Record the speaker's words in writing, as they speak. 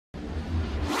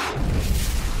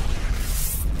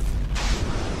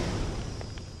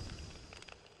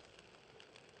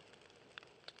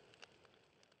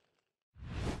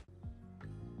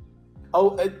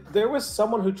Oh, there was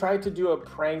someone who tried to do a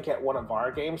prank at one of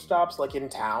our GameStops, like in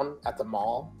town at the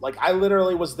mall. Like I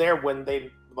literally was there when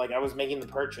I was making the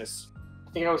purchase.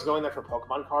 I think I was going there for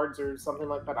Pokemon cards or something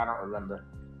like that. I don't remember.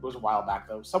 It was a while back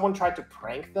though. Someone tried to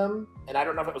prank them, and I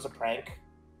don't know if it was a prank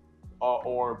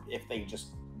or if they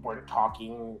just weren't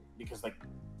talking because like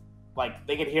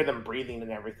they could hear them breathing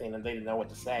and everything, and they didn't know what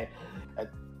to say.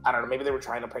 I don't know. Maybe they were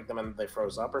trying to prank them and they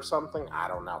froze up or something. I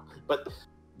don't know. But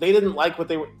they didn't like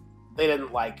They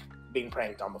didn't like being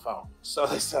pranked on the phone. So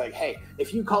they said, like, hey,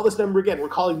 if you call this number again, we're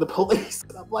calling the police.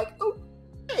 And I'm like,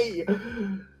 okay.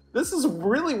 This is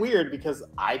really weird because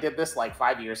I did this like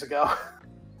 5 years ago.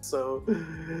 So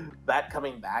that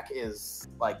coming back is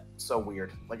like so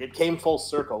weird. Like it came full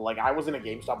circle. Like I was in a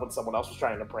GameStop when someone else was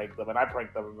trying to prank them, and I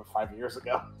pranked them 5 years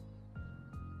ago.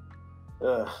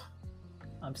 Ugh.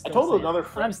 I told another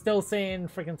friend. I'm still seeing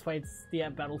freaking tweets, yeah,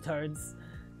 Battletoads.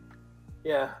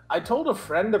 Yeah, I told a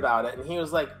friend about it, and he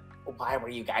was like, why were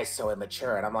you guys so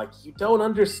immature? And I'm like, you don't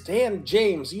understand,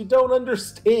 James. You don't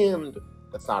understand.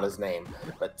 That's not his name,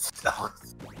 but still.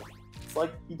 It's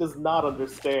like he does not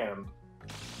understand.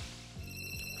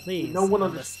 Please, no one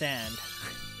understand.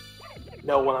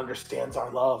 No one understands our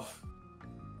love.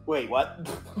 Wait, what?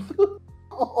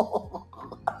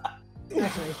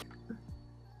 Exactly.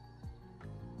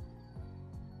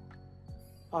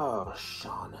 Oh,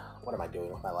 Sean. What am I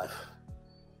doing with my life?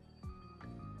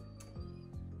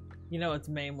 You know it's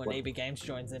mean when EB Games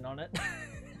joins in on it.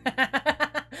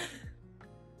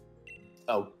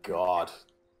 Oh, God.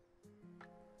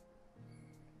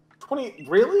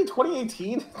 Really?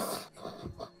 2018?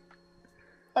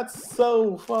 That's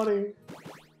so funny.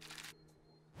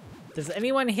 Does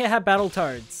anyone here have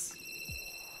Battletoads?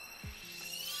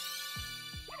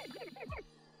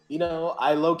 You know,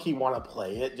 I low-key want to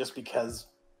play it just because,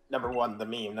 number one, the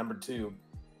meme. Number two,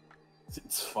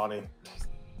 it's funny.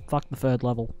 Fuck the third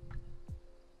level.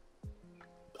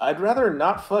 I'd rather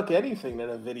not fuck anything in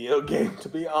a video game, to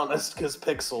be honest, because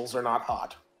pixels are not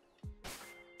hot.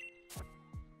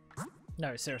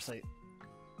 No, seriously.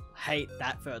 Hate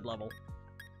that third level.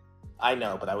 I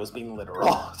know, but I was being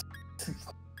literal.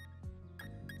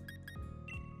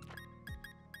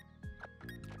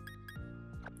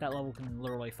 That level can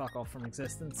literally fuck off from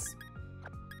existence.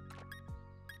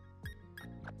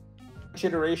 Which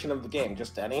iteration of the game?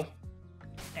 Just any?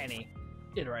 Any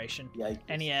iteration. Yeah.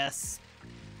 NES.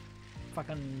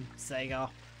 Fucking Sega.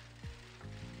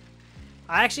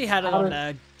 I actually had it on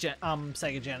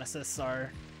Sega Genesis, so...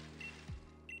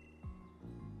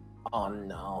 Oh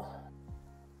no.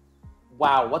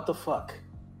 Wow, what the fuck?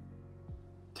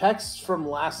 Texts from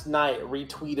last night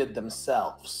retweeted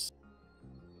themselves.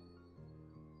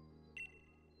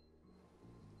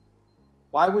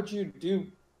 Why would you do...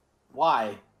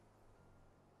 Why?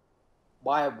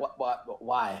 Why? What?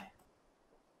 Why?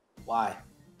 Why?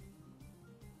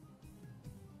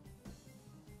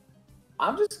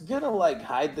 I'm just gonna, like,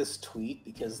 hide this tweet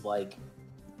because, like...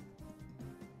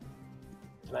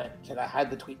 Can I hide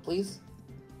the tweet, please?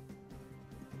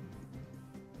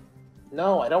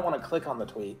 No, I don't want to click on the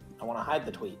tweet. I want to hide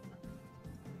the tweet.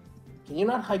 Can you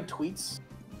not hide tweets?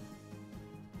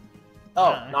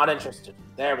 Oh, not interested.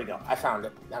 There we go. I found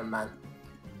it. Never mind.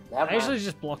 I usually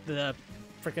just block the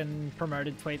freaking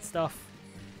promoted tweet stuff.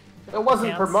 It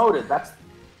wasn't promoted. That's...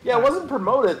 Yeah, it wasn't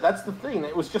promoted. That's the thing.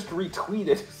 It was just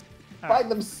retweeted by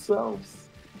themselves.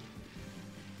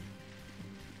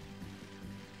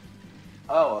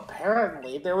 Oh,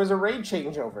 apparently there was a raid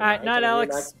changeover. Alright, night,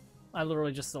 Alex. I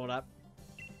literally just saw that.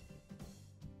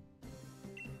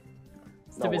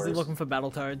 Still busy looking for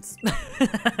Battletoads.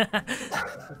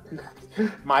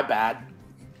 My bad.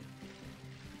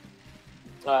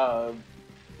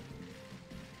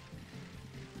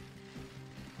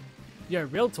 Yo,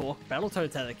 real talk,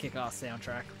 Battletoads had a kick-ass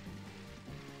soundtrack.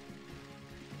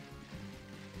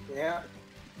 Yeah.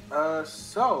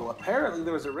 So, apparently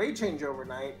there was a raid change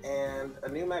overnight, and a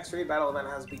new max raid battle event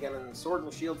has begun in Sword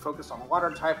and Shield focused on water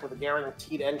type with a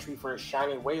guaranteed entry for a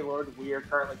shiny Wailord. We are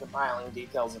currently compiling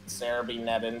details at Cerebi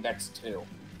Net Index 2.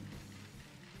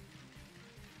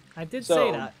 I did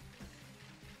say that.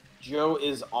 Joe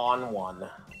is on one.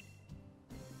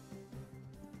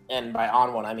 And by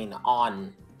on one, I mean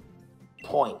on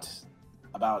point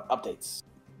about updates.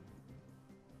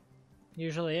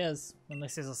 Usually is,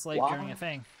 unless he's asleep during a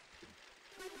thing.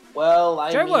 Well,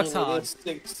 I Joe mean, works hard.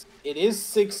 It is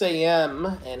 6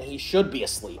 a.m. and he should be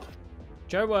asleep.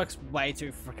 Joe works way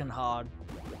too freaking hard.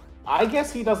 I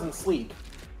guess he doesn't sleep.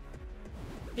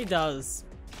 He does.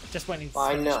 Just when he's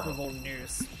finished with all the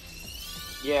news.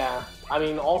 Yeah, I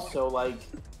mean, also, like,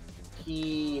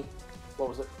 what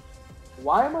was it?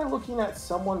 Why am I looking at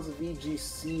someone's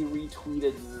VGC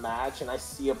retweeted match and I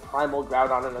see a Primal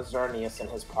Groudon and a Xerneas in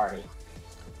his party?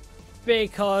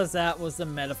 Because that was the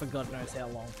meta for God knows how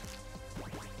long.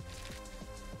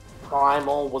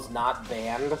 Primal was not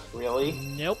banned? Really?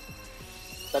 Nope.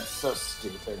 That's so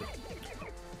stupid.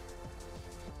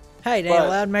 Hey, they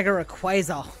allowed Mega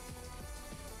Rayquaza.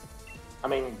 I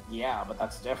mean, yeah, but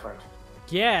that's different.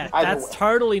 Yeah, that's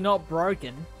totally not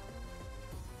broken.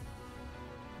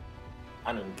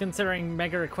 I mean, considering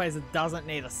Mega Rayquaza doesn't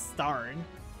need a stone.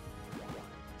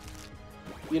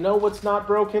 You know what's not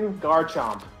broken?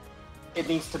 Garchomp. It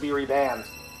needs to be rebanned.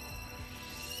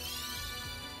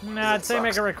 Nah, I'd say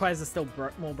Mega Rayquaza is still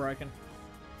more broken.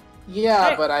 Yeah,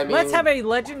 hey, but I mean... let's have a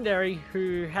legendary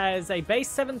who has a base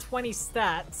 720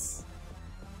 stats,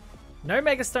 no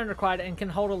Mega Stone required, and can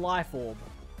hold a Life Orb.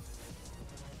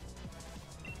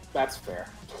 That's fair.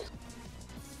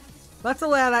 Let's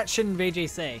allow that shit in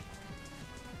VGC.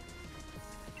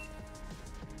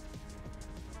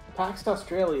 Pax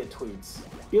Australia tweets,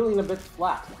 feeling a bit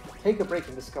flat. Take a break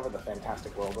and discover the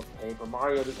fantastic world of Paper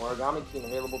Mario the Origami King,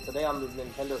 available today on the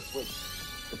Nintendo Switch.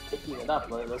 For picking it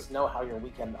up, let us know how your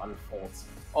weekend unfolds.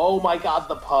 Oh my god,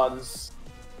 the puns!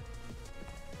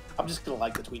 I'm just gonna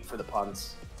like the tweet for the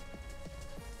puns.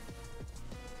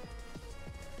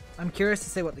 I'm curious to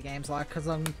see what the game's like, because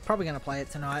I'm probably going to play it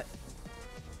tonight.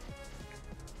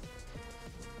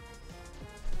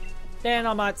 Then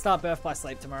I might start Birth by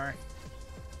Sleep tomorrow.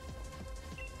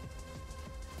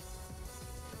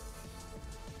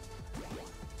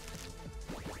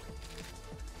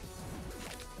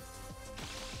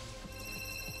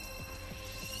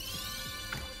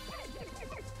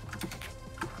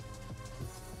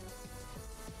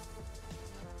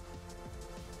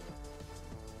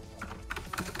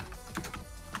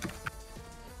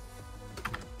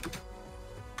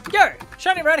 Yo!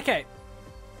 Shiny Raticate!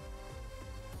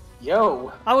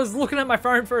 Yo! I was looking at my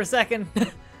phone for a second.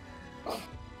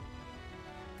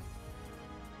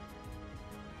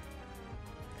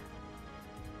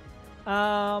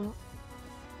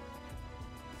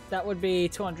 That would be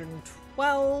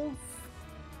 212.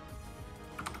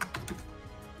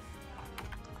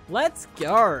 Let's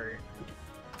go!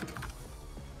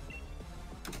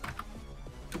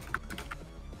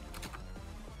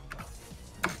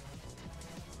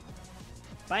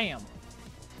 Bam!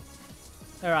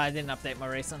 Alright, I didn't update my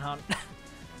recent hunt.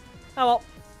 Oh well.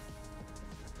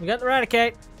 We got the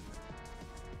Raticate.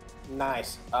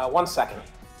 Nice. 1 second.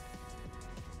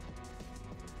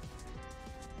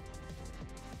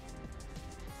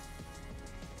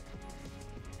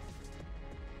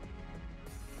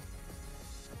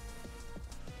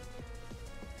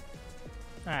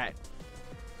 Alright.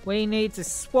 We need to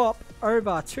swap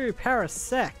over to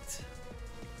Parasect.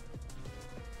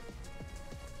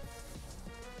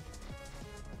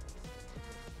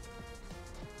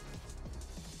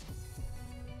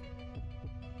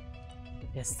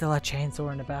 There's still a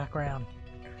chainsaw in the background.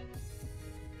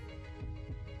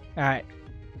 Alright.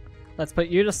 Let's put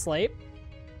you to sleep.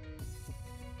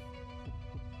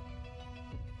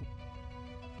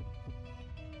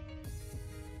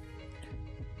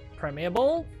 Premier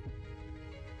Ball.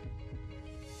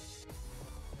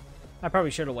 I probably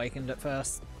should have awakened it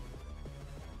first.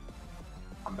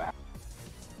 I'm back.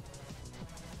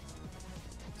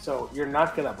 So, you're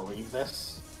not gonna believe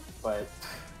this, but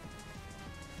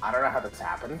I don't know how this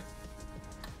happened.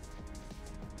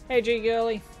 Hey, G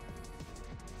Girly.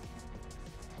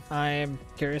 I'm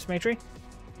curious, Matri.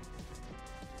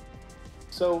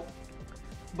 So,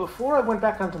 before I went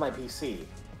back onto my PC,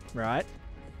 right,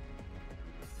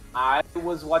 I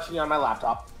was watching it on my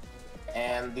laptop,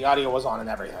 and the audio was on and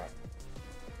everything.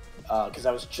 Because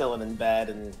I was chilling in bed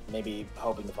and maybe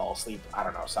hoping to fall asleep. I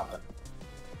don't know, something.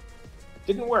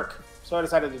 Didn't work, so I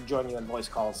decided to join you in voice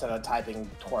call instead of typing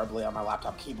horribly on my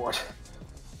laptop keyboard.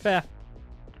 Fair.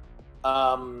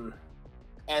 And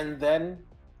then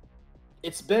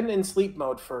it's been in sleep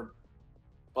mode for,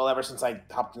 well, ever since I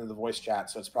hopped into the voice chat,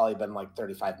 so it's probably been like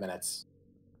 35 minutes.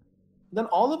 Then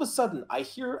all of a sudden, I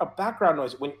hear a background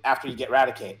noise after you get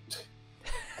Raticate.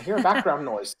 I hear a background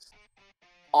noise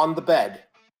on the bed,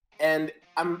 and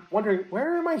I'm wondering,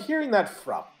 where am I hearing that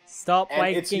from? Stop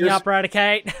waking up,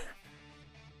 Raticate.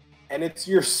 And it's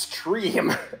your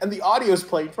stream, and the audio's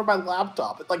playing from my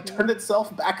laptop. It like turned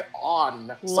itself back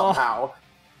on somehow.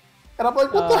 And I'm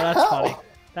like, what the hell? Funny.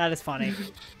 That is funny.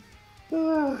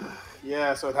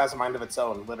 Yeah, so it has a mind of its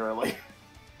own, literally.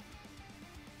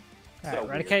 Alright,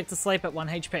 Raticate to sleep at 1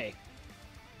 HP.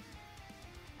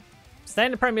 Stay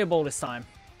in the Premier Ball this time.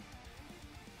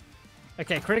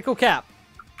 Okay, critical cap.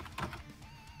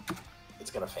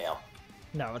 It's gonna fail.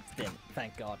 No, it didn't.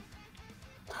 Thank God.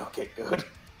 Okay, good.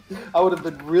 I would have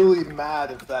been really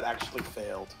mad if that actually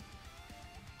failed.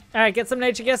 Alright, get some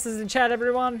nature guesses in chat,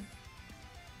 everyone.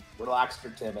 Relaxed or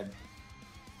timid?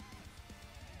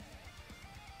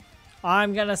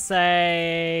 I'm gonna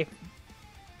say...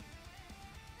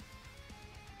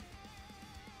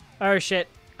 Oh shit,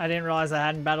 I didn't realize I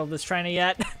hadn't battled this trainer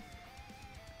yet.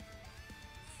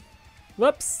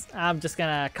 Whoops, I'm just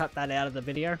gonna cut that out of the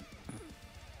video.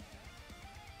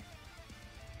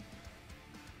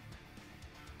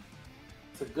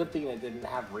 It's a good thing it didn't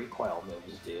have recoil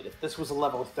moves, dude. If this was a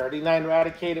level 39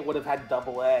 Raticate, it would have had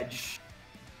double edge.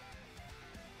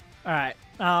 Alright,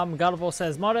 Gutterful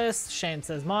says modest, Shane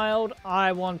says mild.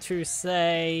 I want to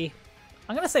say...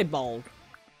 I'm gonna say bold.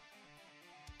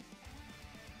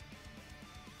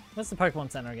 What's the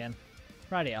Pokemon Center again?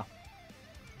 Right here.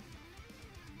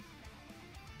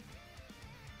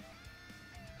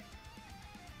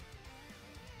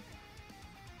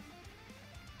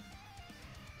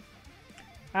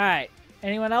 Alright,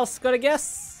 anyone else got a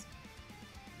guess?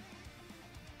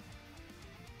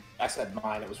 I said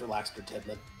mine, it was relaxed or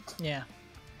timid. Yeah.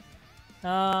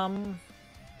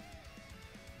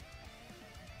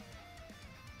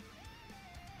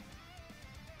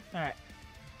 Alright.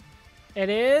 It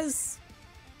is...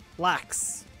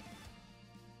 Lax.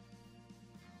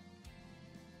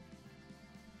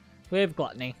 With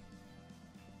Gluttony.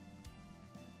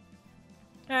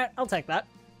 Alright, I'll take that.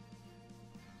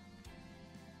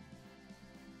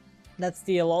 That's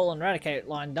the Alolan Raticate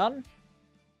line done.